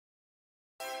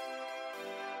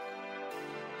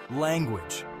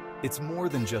Language. It's more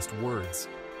than just words.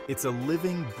 It's a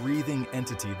living, breathing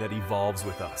entity that evolves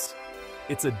with us.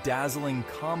 It's a dazzling,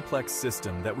 complex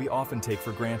system that we often take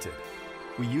for granted.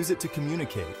 We use it to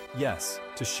communicate, yes,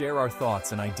 to share our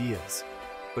thoughts and ideas.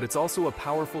 But it's also a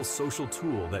powerful social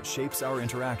tool that shapes our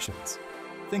interactions.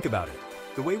 Think about it.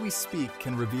 The way we speak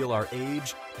can reveal our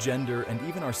age, gender, and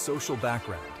even our social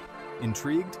background.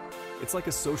 Intrigued? It's like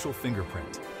a social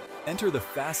fingerprint. Enter the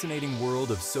fascinating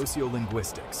world of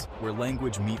sociolinguistics, where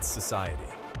language meets society.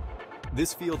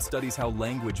 This field studies how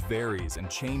language varies and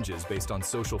changes based on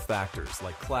social factors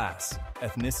like class,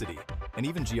 ethnicity, and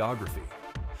even geography.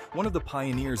 One of the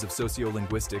pioneers of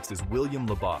sociolinguistics is William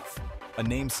Labov, a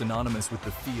name synonymous with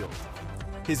the field.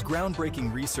 His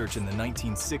groundbreaking research in the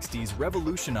 1960s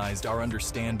revolutionized our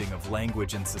understanding of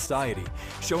language and society,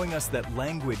 showing us that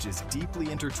language is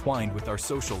deeply intertwined with our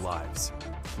social lives.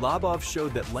 Labov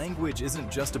showed that language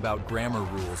isn't just about grammar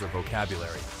rules or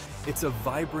vocabulary. It's a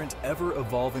vibrant,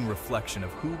 ever-evolving reflection of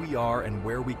who we are and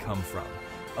where we come from,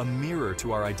 a mirror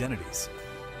to our identities.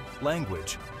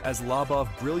 Language, as Labov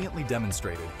brilliantly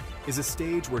demonstrated, is a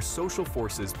stage where social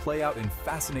forces play out in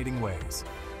fascinating ways,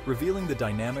 revealing the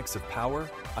dynamics of power,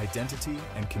 identity,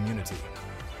 and community.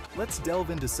 Let's delve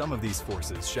into some of these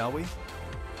forces, shall we?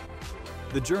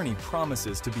 The journey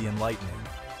promises to be enlightening.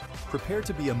 Prepare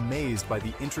to be amazed by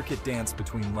the intricate dance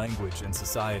between language and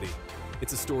society.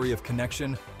 It's a story of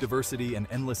connection, diversity, and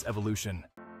endless evolution.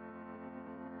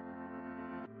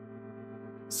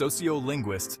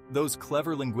 Sociolinguists, those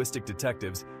clever linguistic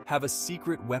detectives, have a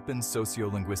secret weapon: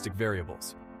 sociolinguistic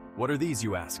variables. What are these,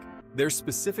 you ask? They're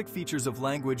specific features of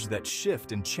language that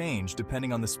shift and change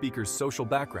depending on the speaker's social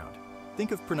background.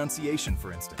 Think of pronunciation,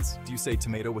 for instance. Do you say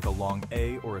tomato with a long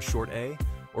A or a short A?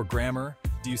 Or grammar?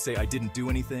 Do you say I didn't do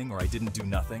anything or I didn't do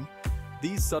nothing?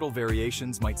 These subtle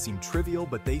variations might seem trivial,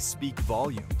 but they speak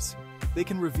volumes. They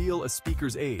can reveal a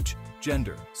speaker's age,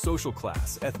 gender, social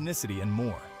class, ethnicity, and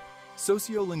more.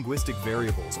 Sociolinguistic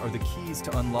variables are the keys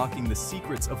to unlocking the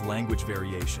secrets of language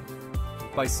variation.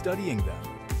 By studying them,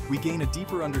 we gain a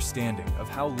deeper understanding of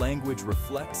how language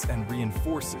reflects and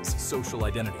reinforces social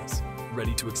identities.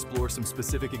 Ready to explore some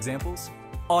specific examples?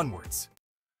 Onwards!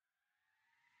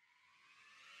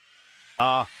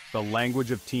 The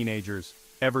language of teenagers,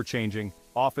 ever-changing,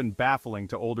 often baffling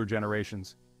to older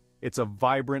generations. It's a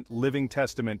vibrant, living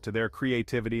testament to their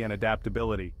creativity and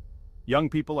adaptability. Young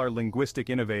people are linguistic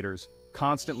innovators,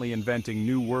 constantly inventing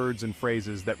new words and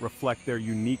phrases that reflect their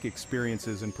unique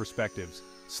experiences and perspectives.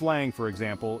 Slang, for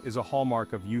example, is a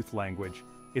hallmark of youth language.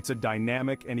 It's a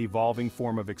dynamic and evolving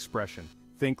form of expression.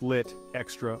 Think lit,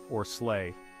 extra, or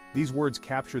slay. These words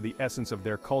capture the essence of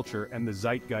their culture and the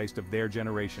zeitgeist of their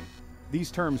generation. These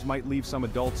terms might leave some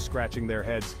adults scratching their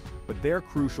heads, but they're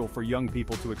crucial for young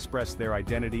people to express their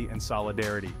identity and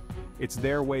solidarity. It's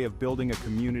their way of building a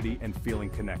community and feeling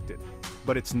connected.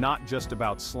 But it's not just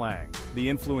about slang. The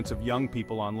influence of young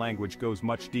people on language goes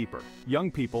much deeper.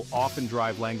 Young people often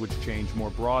drive language change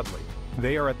more broadly.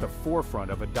 They are at the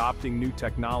forefront of adopting new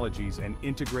technologies and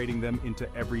integrating them into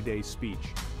everyday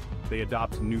speech. They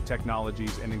adopt new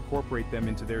technologies and incorporate them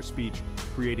into their speech,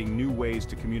 creating new ways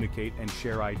to communicate and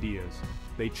share ideas.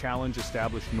 They challenge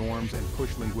established norms and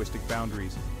push linguistic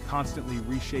boundaries, constantly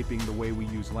reshaping the way we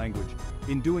use language.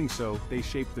 In doing so, they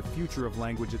shape the future of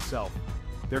language itself.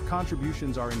 Their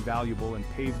contributions are invaluable and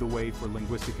pave the way for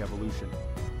linguistic evolution.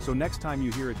 So next time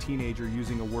you hear a teenager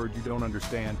using a word you don't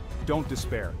understand, don't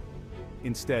despair.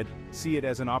 Instead, see it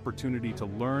as an opportunity to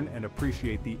learn and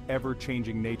appreciate the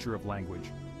ever-changing nature of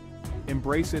language.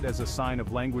 Embrace it as a sign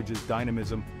of language's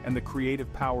dynamism and the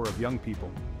creative power of young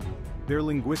people. Their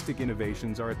linguistic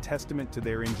innovations are a testament to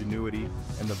their ingenuity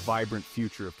and the vibrant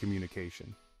future of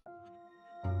communication.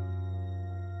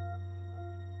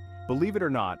 Believe it or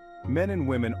not, men and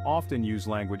women often use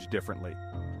language differently.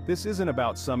 This isn't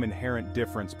about some inherent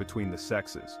difference between the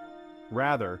sexes.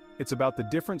 Rather, it's about the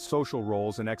different social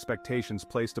roles and expectations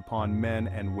placed upon men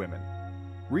and women.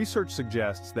 Research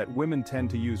suggests that women tend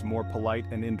to use more polite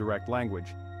and indirect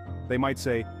language. They might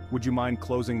say, "Would you mind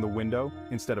closing the window?"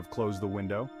 instead of "close the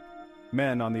window."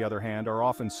 Men, on the other hand, are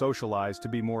often socialized to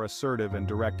be more assertive and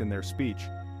direct in their speech.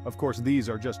 Of course, these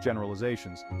are just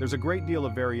generalizations. There's a great deal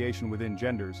of variation within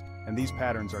genders, and these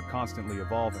patterns are constantly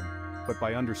evolving. But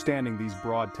by understanding these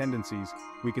broad tendencies,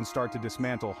 we can start to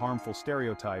dismantle harmful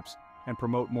stereotypes and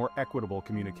promote more equitable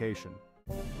communication.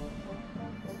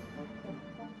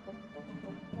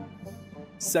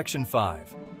 Section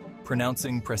 5.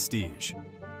 Pronouncing prestige.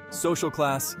 Social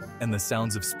class and the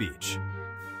sounds of speech.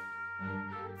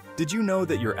 Did you know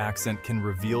that your accent can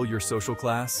reveal your social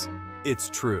class? It's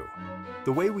true.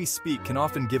 The way we speak can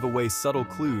often give away subtle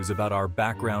clues about our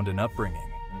background and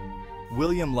upbringing.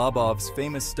 William Labov's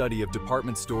famous study of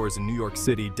department stores in New York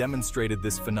City demonstrated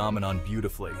this phenomenon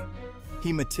beautifully.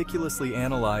 He meticulously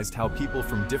analyzed how people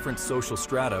from different social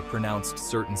strata pronounced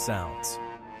certain sounds.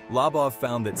 Labov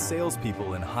found that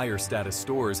salespeople in higher status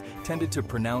stores tended to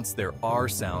pronounce their R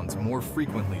sounds more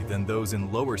frequently than those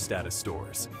in lower status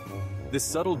stores. This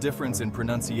subtle difference in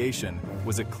pronunciation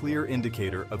was a clear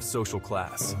indicator of social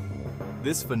class.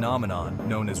 This phenomenon,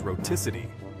 known as rhoticity,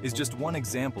 is just one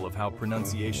example of how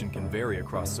pronunciation can vary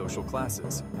across social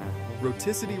classes.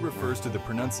 Rhoticity refers to the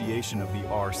pronunciation of the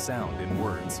R sound in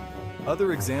words.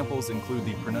 Other examples include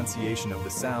the pronunciation of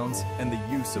the sounds and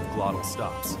the use of glottal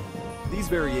stops. These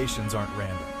variations aren't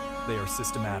random. They are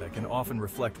systematic and often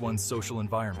reflect one's social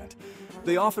environment.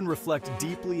 They often reflect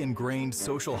deeply ingrained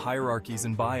social hierarchies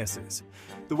and biases.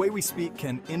 The way we speak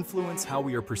can influence how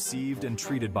we are perceived and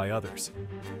treated by others.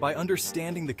 By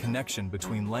understanding the connection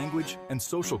between language and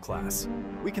social class,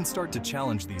 we can start to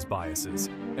challenge these biases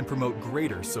and promote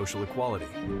greater social equality.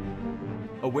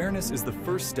 Awareness is the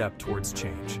first step towards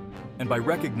change, and by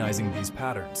recognizing these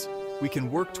patterns, we can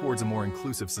work towards a more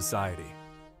inclusive society.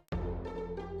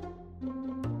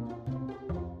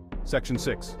 Section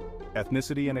 6.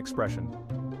 Ethnicity and expression.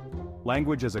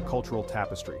 Language as a cultural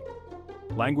tapestry.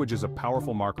 Language is a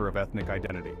powerful marker of ethnic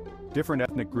identity. Different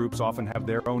ethnic groups often have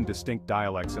their own distinct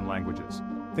dialects and languages.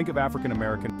 Think of African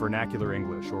American Vernacular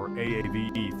English, or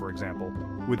AAVE, for example,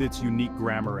 with its unique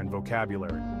grammar and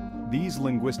vocabulary. These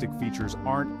linguistic features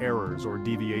aren't errors or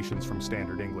deviations from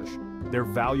standard English. They're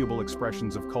valuable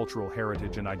expressions of cultural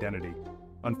heritage and identity.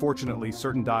 Unfortunately,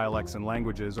 certain dialects and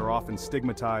languages are often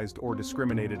stigmatized or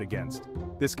discriminated against.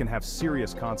 This can have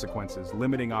serious consequences,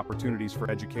 limiting opportunities for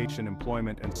education,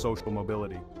 employment, and social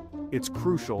mobility. It's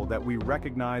crucial that we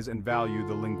recognize and value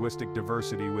the linguistic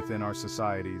diversity within our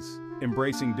societies.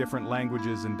 Embracing different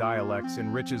languages and dialects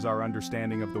enriches our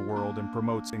understanding of the world and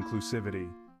promotes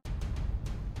inclusivity.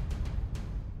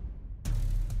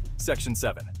 Section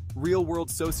 7. Real-world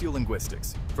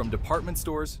sociolinguistics, from department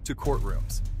stores to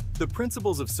courtrooms. The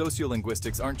principles of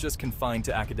sociolinguistics aren't just confined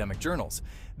to academic journals.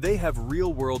 They have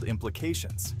real-world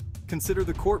implications. Consider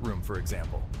the courtroom, for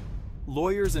example.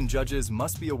 Lawyers and judges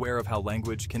must be aware of how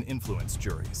language can influence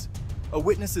juries. A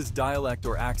witness's dialect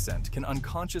or accent can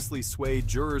unconsciously sway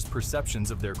jurors' perceptions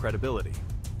of their credibility.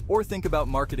 Or think about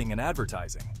marketing and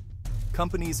advertising.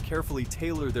 Companies carefully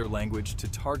tailor their language to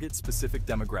target specific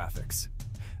demographics.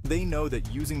 They know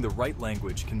that using the right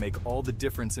language can make all the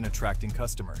difference in attracting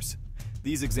customers.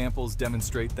 These examples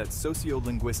demonstrate that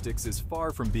sociolinguistics is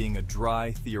far from being a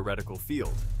dry, theoretical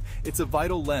field. It's a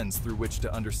vital lens through which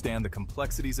to understand the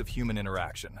complexities of human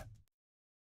interaction.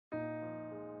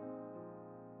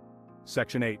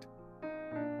 Section 8.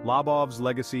 Labovs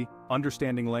Legacy,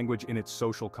 Understanding Language in its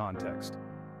Social Context.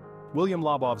 William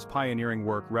Labov's pioneering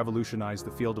work revolutionized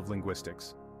the field of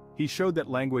linguistics. He showed that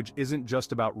language isn't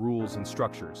just about rules and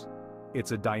structures.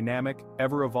 It's a dynamic,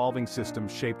 ever-evolving system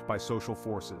shaped by social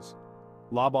forces.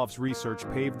 Labov's research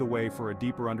paved the way for a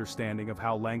deeper understanding of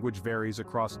how language varies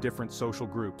across different social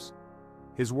groups.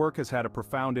 His work has had a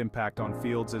profound impact on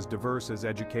fields as diverse as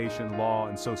education, law,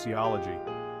 and sociology.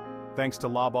 Thanks to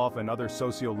Labov and other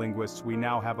sociolinguists, we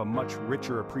now have a much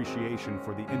richer appreciation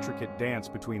for the intricate dance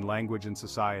between language and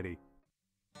society.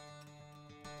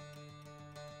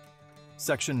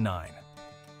 Section 9.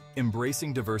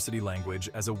 Embracing diversity language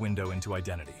as a window into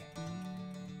identity.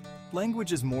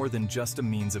 Language is more than just a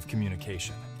means of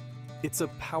communication. It's a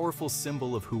powerful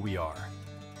symbol of who we are.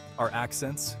 Our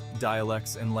accents,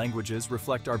 dialects, and languages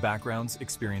reflect our backgrounds,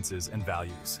 experiences, and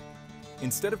values.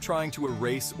 Instead of trying to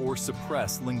erase or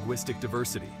suppress linguistic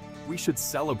diversity, we should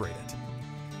celebrate it.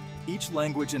 Each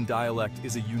language and dialect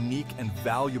is a unique and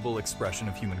valuable expression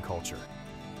of human culture.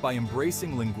 By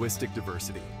embracing linguistic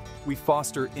diversity, we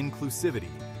foster inclusivity,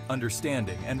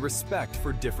 understanding, and respect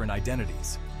for different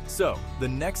identities. So, the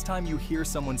next time you hear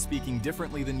someone speaking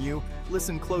differently than you,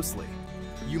 listen closely.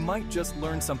 You might just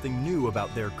learn something new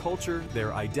about their culture,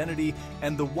 their identity,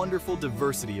 and the wonderful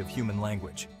diversity of human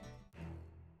language.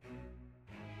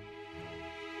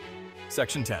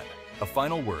 Section 10. A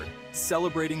final word,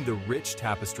 celebrating the rich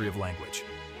tapestry of language.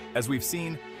 As we've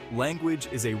seen, language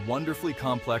is a wonderfully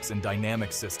complex and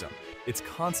dynamic system. It's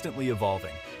constantly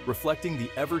evolving, reflecting the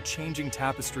ever-changing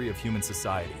tapestry of human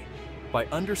society. By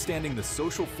understanding the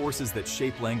social forces that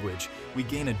shape language, we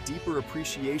gain a deeper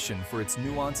appreciation for its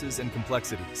nuances and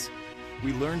complexities.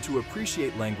 We learn to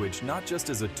appreciate language not just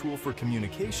as a tool for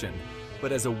communication,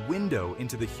 but as a window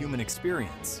into the human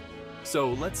experience.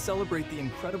 So let's celebrate the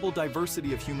incredible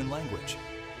diversity of human language.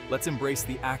 Let's embrace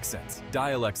the accents,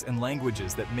 dialects, and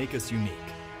languages that make us unique.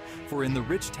 For in the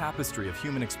rich tapestry of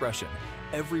human expression,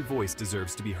 every voice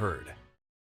deserves to be heard.